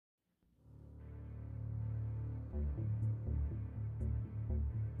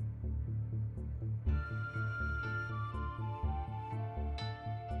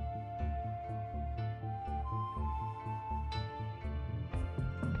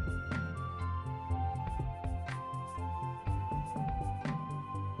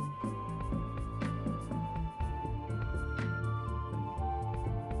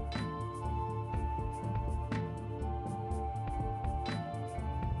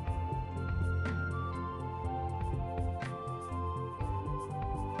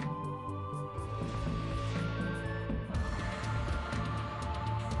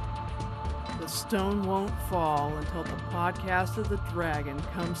stone won't fall until the podcast of the dragon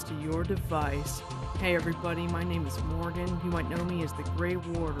comes to your device. Hey everybody, my name is Morgan. You might know me as the Grey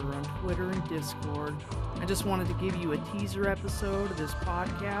Warder on Twitter and Discord. I just wanted to give you a teaser episode of this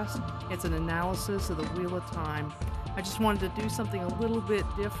podcast. It's an analysis of the Wheel of Time. I just wanted to do something a little bit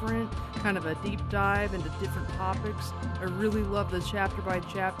different, kind of a deep dive into different topics. I really love the chapter by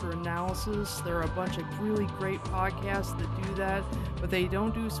chapter analysis. There are a bunch of really great podcasts that do that, but they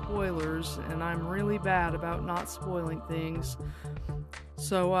don't do spoilers, and I'm really bad about not spoiling things.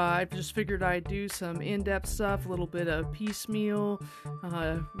 So I just figured I'd do some in-depth stuff, a little bit of piecemeal,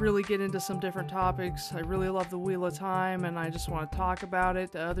 really get into some different topics. I really love the Wheel of Time, and I just want to talk about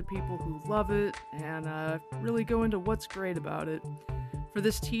it to other people who love it, and really go into what's great about it. For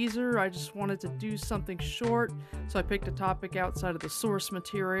this teaser, I just wanted to do something short, so I picked a topic outside of the source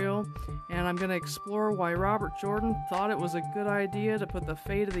material, and I'm going to explore why Robert Jordan thought it was a good idea to put the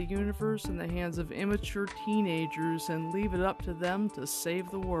fate of the universe in the hands of immature teenagers and leave it up to them to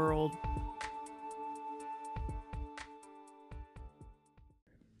save the world.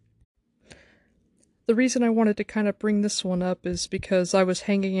 The reason I wanted to kind of bring this one up is because I was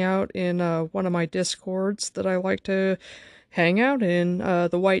hanging out in one of my Discords that I like to hang out in,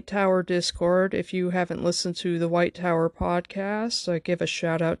 the White Tower Discord. If you haven't listened to the White Tower podcast, I give a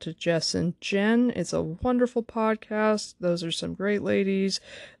shout out to Jess and Jen. It's a wonderful podcast. Those are some great ladies.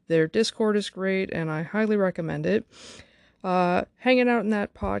 Their Discord is great, and I highly recommend it. Hanging out in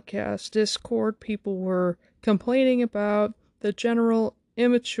that podcast Discord, people were complaining about the general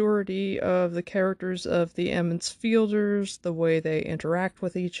immaturity of the characters of the Emond's Fielders, the way they interact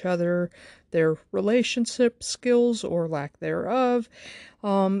with each other, their relationship skills or lack thereof,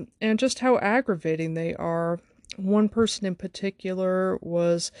 and just how aggravating they are. One person in particular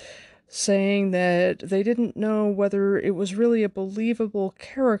was saying that they didn't know whether it was really a believable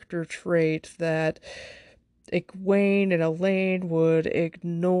character trait that Egwene and Elaine would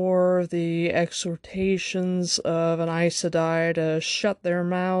ignore the exhortations of an Aes Sedai to shut their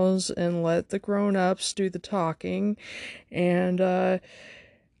mouths and let the grown-ups do the talking. And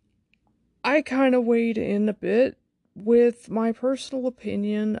I kind of weighed in a bit with my personal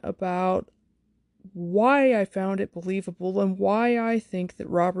opinion about why I found it believable and why I think that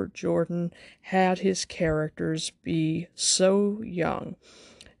Robert Jordan had his characters be so young.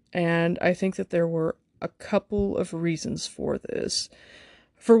 And I think that there were a couple of reasons for this.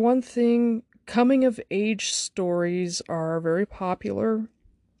 For one thing, coming-of-age stories are very popular.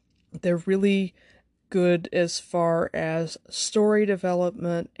 They're really good as far as story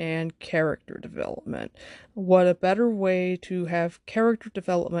development and character development. What a better way to have character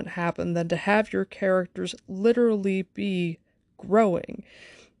development happen than to have your characters literally be growing.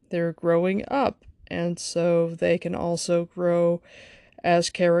 They're growing up, and so they can also grow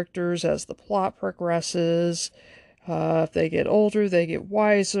as characters as the plot progresses. If they get older, they get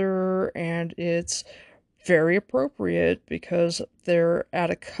wiser, and it's very appropriate because they're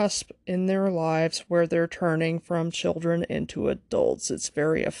at a cusp in their lives where they're turning from children into adults. It's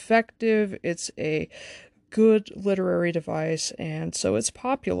very effective, it's a good literary device, and so it's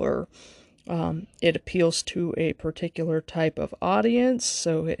popular. It appeals to a particular type of audience,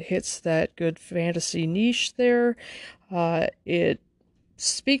 so it hits that good fantasy niche there. It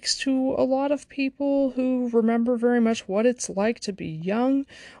speaks to a lot of people who remember very much what it's like to be young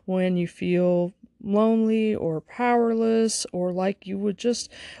when you feel lonely or powerless, or like you would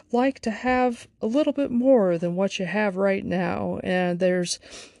just like to have a little bit more than what you have right now. And there's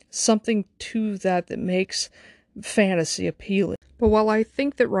something to that that makes fantasy appealing. But while I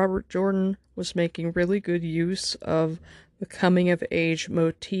think that Robert Jordan was making really good use of the coming-of-age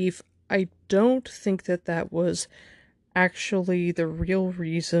motif, I don't think that that was actually the real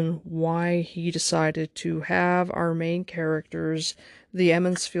reason why he decided to have our main characters, the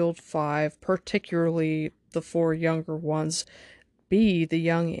Emond's Field Five, particularly the four younger ones, be the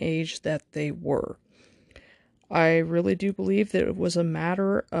young age that they were. I really do believe that it was a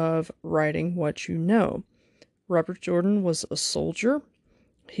matter of writing what you know. Robert Jordan was a soldier.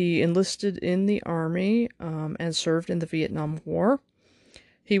 He enlisted in the army and served in the Vietnam War.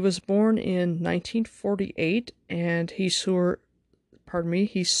 He was born in 1948, and he served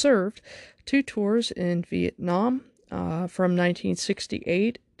 2 tours in Vietnam from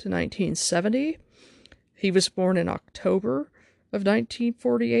 1968 to 1970. He was born in October of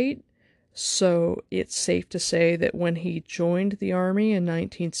 1948, so it's safe to say that when he joined the army in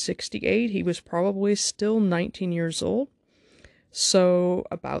 1968, he was probably still 19 years old. So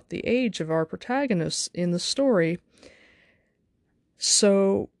about the age of our protagonists in the story.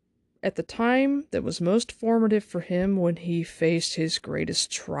 So, at the time that was most formative for him when he faced his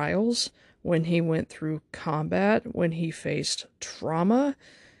greatest trials when he went through combat, when he faced trauma,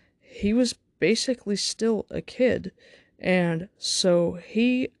 he was basically still a kid. And so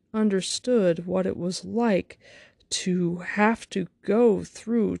he understood what it was like to have to go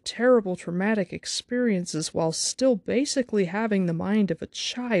through terrible traumatic experiences while still basically having the mind of a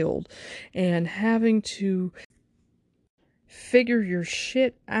child and having to figure your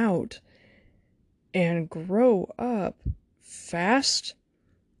shit out and grow up fast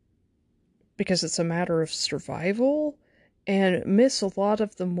because it's a matter of survival, and miss a lot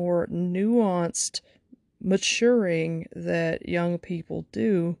of the more nuanced maturing that young people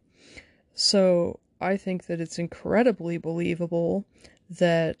do. So I think that it's incredibly believable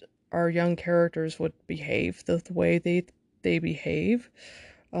that our young characters would behave the way they behave,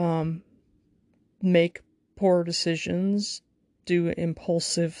 make poor decisions, do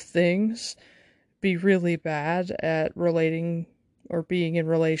impulsive things, be really bad at relating or being in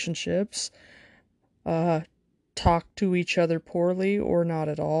relationships, talk to each other poorly or not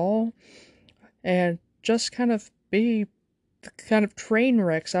at all, and just kind of be the kind of train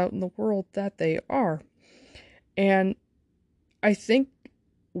wrecks out in the world that they are. And I think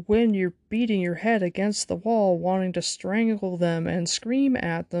when you're beating your head against the wall, wanting to strangle them and scream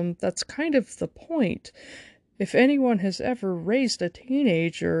at them, that's kind of the point. If anyone has ever raised a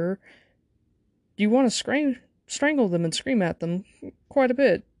teenager, you want to strangle them and scream at them quite a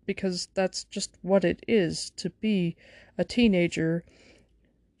bit, because that's just what it is to be a teenager.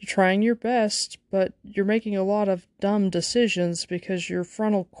 You're trying your best, but you're making a lot of dumb decisions because your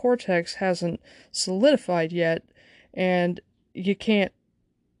frontal cortex hasn't solidified yet, and you can't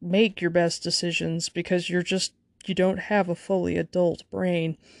make your best decisions because you don't have a fully adult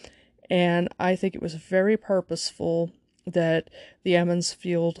brain. And I think it was very purposeful that the Emmons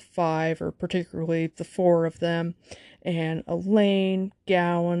Field Five, or particularly the four of them, and Elaine,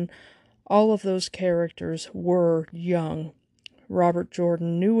 Gowan, all of those characters were young. Robert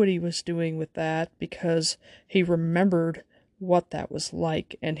Jordan knew what he was doing with that because he remembered what that was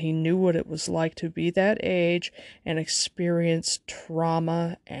like, and he knew what it was like to be that age and experience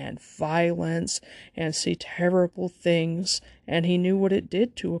trauma and violence and see terrible things, and he knew what it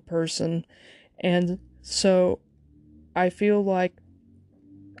did to a person. And so I feel like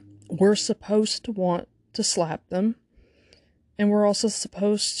we're supposed to want to slap them, and we're also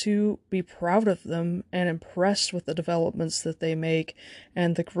supposed to be proud of them and impressed with the developments that they make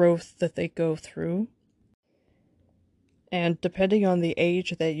and the growth that they go through. And depending on the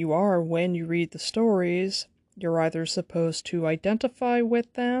age that you are when you read the stories, you're either supposed to identify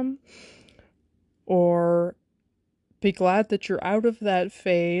with them or be glad that you're out of that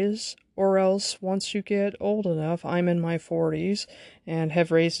phase, or else once you get old enough, I'm in my 40s and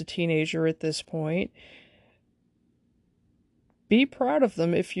have raised a teenager at this point, be proud of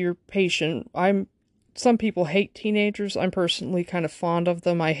them if you're patient. Some people hate teenagers. I'm personally kind of fond of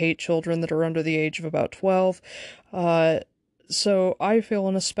them. I hate children that are under the age of about 12. So I feel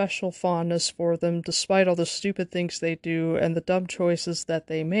an especial fondness for them, despite all the stupid things they do and the dumb choices that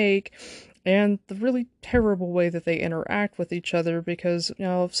they make, and the really terrible way that they interact with each other, because,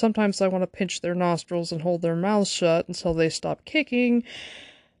 sometimes I want to pinch their nostrils and hold their mouths shut until they stop kicking.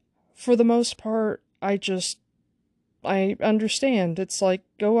 For the most part, I understand. It's like,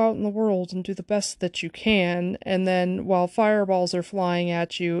 go out in the world and do the best that you can, and then while fireballs are flying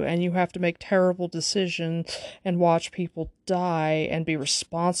at you and you have to make terrible decisions and watch people die and be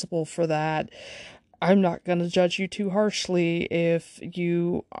responsible for that, I'm not going to judge you too harshly if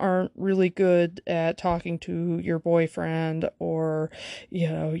you aren't really good at talking to your boyfriend, or,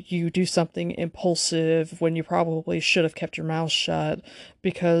 you do something impulsive when you probably should have kept your mouth shut,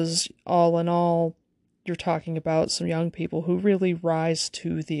 because all in all, you're talking about some young people who really rise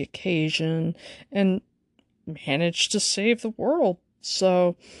to the occasion and manage to save the world.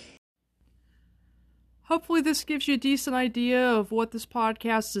 So hopefully this gives you a decent idea of what this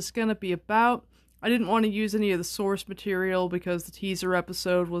podcast is going to be about. I didn't want to use any of the source material because the teaser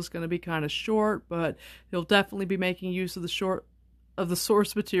episode was going to be kind of short, but he'll definitely be making use of the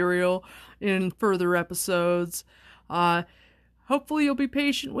source material in further episodes. Hopefully you'll be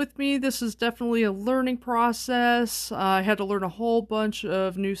patient with me. This is definitely a learning process. I had to learn a whole bunch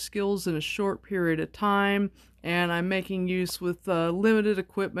of new skills in a short period of time, and I'm making use with limited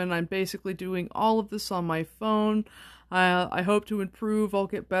equipment. I'm basically doing all of this on my phone. I hope to improve. I'll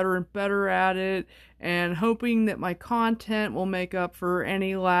get better and better at it, and hoping that my content will make up for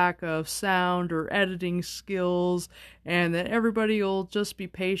any lack of sound or editing skills, and that everybody will just be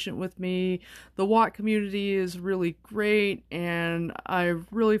patient with me. The WOT community is really great, and I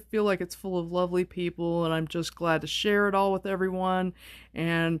really feel like it's full of lovely people, and I'm just glad to share it all with everyone.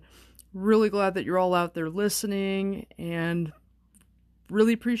 And Really glad that you're all out there listening, and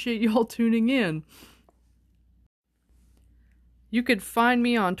really appreciate you all tuning in. You can find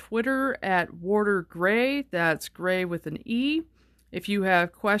me on Twitter at Warder Gray, that's Gray with an E. If you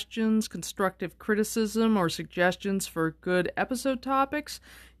have questions, constructive criticism, or suggestions for good episode topics,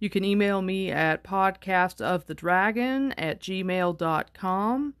 you can email me at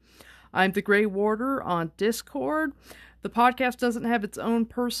podcastofthedragon@gmail.com. I'm the Grey Warder on Discord. The podcast doesn't have its own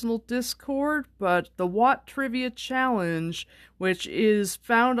personal Discord, but the Watt Trivia Challenge, which is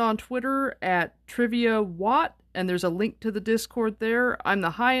found on Twitter at Trivia Watt, and there's a link to the Discord there. I'm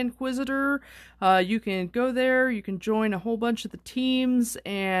the High Inquisitor. You can go there, you can join a whole bunch of the teams,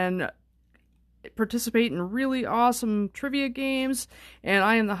 and participate in really awesome trivia games, and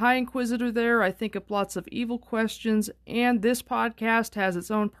I am the High Inquisitor there. I think up lots of evil questions, and this podcast has its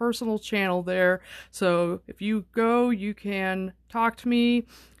own personal channel there, so if you go, you can talk to me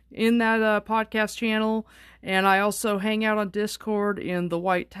in that podcast channel. And I also hang out on Discord in the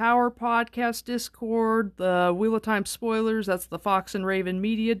White Tower podcast Discord, the Wheel of Time Spoilers, that's the Fox and Raven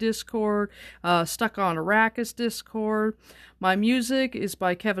Media Discord, Stuck on Arrakis Discord. My music is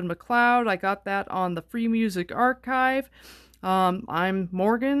by Kevin MacLeod. I got that on the Free Music Archive. I'm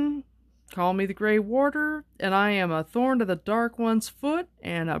Morgan. Call me the Grey Warder, and I am a thorn to the Dark One's foot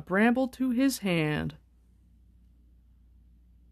and a bramble to his hand.